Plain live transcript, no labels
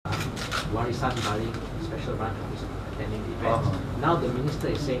Warisan Bali Special Branch Officer attending the event. Now the minister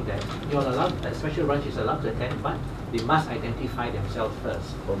is saying that you're allowed, a special branch is allowed to attend, but they must identify themselves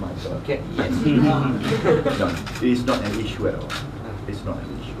first. Oh my God. Okay, yes. No, it's not an issue at all. It's not an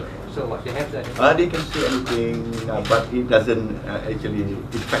issue at all. So what, they have to They can say anything, but it doesn't actually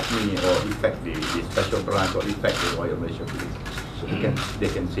affect me or affect the special branch or affect the Royal Malaysia Police. So they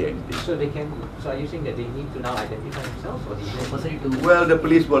can say anything. So they can. So are you saying that they need to now identify themselves, or Well, the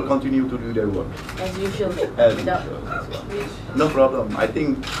police will continue to do their work as usual. as Without usual. No problem. I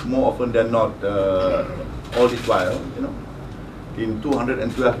think more often than not, all this while, you know, in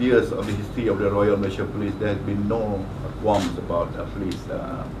 212 years of the history of the Royal Malaysia Police, there has been no qualms about police.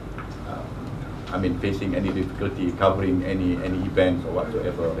 Facing any difficulty covering any events or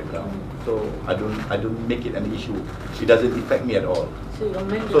whatsoever on the ground. So I don't make it an issue. It doesn't affect me at all.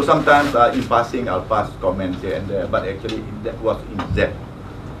 So sometimes in passing I'll pass comments here and there, but actually that was in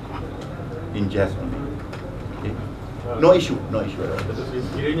jest only. Okay. No issue at all.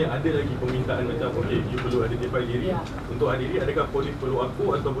 Sekiranya ada lagi permintaan macam okay, you perlu identify diri untuk hadiri, adakah polis perlu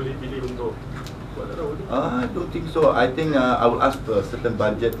aku atau boleh pilih untuk buat tak tahu? I don't think so. I think I will ask for a certain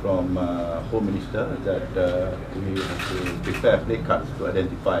budget from Home Minister that we have to prepare play cards to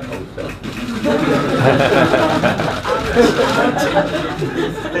identify ourselves.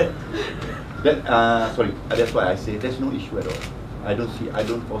 Sorry, that's why I say there's no issue at all. I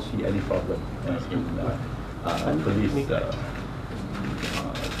don't foresee any problem in police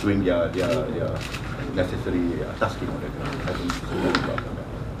doing their necessary tasking on the ground. I don't see any problem.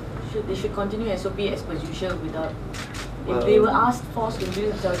 They should continue SOP as per usual without. If they were asked forced to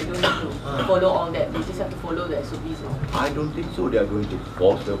do themselves, they don't need to follow all that. They just have to follow the SOPs. I don't think so. They are going to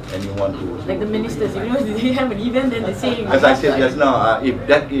force anyone to. Like the ministers, you know, they have an event, then they say. As I said just now, if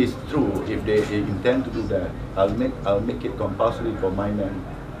that is true, if they intend to do that, I'll make it compulsory for my men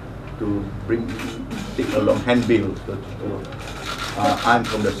to take along handbills. I'm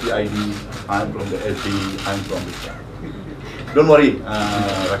from the CID, I'm from the SB, I'm from the. Don't worry,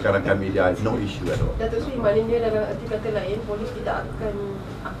 rakan-rakan media, no issue at all. Datuk Seri, maknanya dalam arti kata lain, polis tidak akan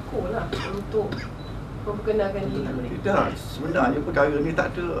aku lah untuk memperkenalkan diri. Tidak, sebenarnya perkara ni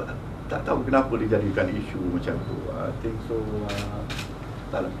tak tahu kenapa dijadikan isu macam tu. I think so.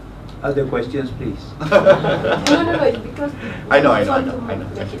 Tak lah. Other questions, please. No, because I know.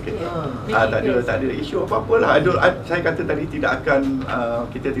 That's okay. Tak ada isu apa-apa lah. Saya kata tadi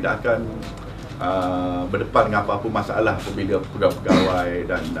kita tidak akan berdepan dengan apa-apa masalah apabila pegawai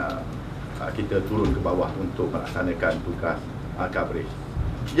dan kita turun ke bawah untuk melaksanakan tugas coverage.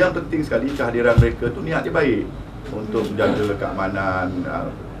 Yang penting sekali kehadiran mereka tu niat dia baik untuk menjaga keamanan.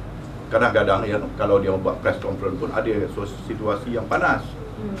 Kadang-kadang kalau dia buat press conference pun ada situasi yang panas,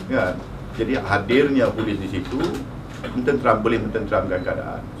 kan? Jadi hadirnya polis di situ boleh mententeramkan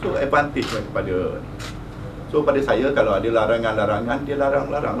keadaan. So advantage kepada. So pada saya, kalau ada larangan-larangan, dia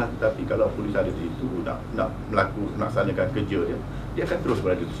larang-larang lah. Tetapi kalau polis ada di situ nak melaksanakan kerja dia akan terus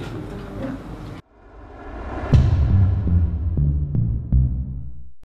berada di situ. Ya.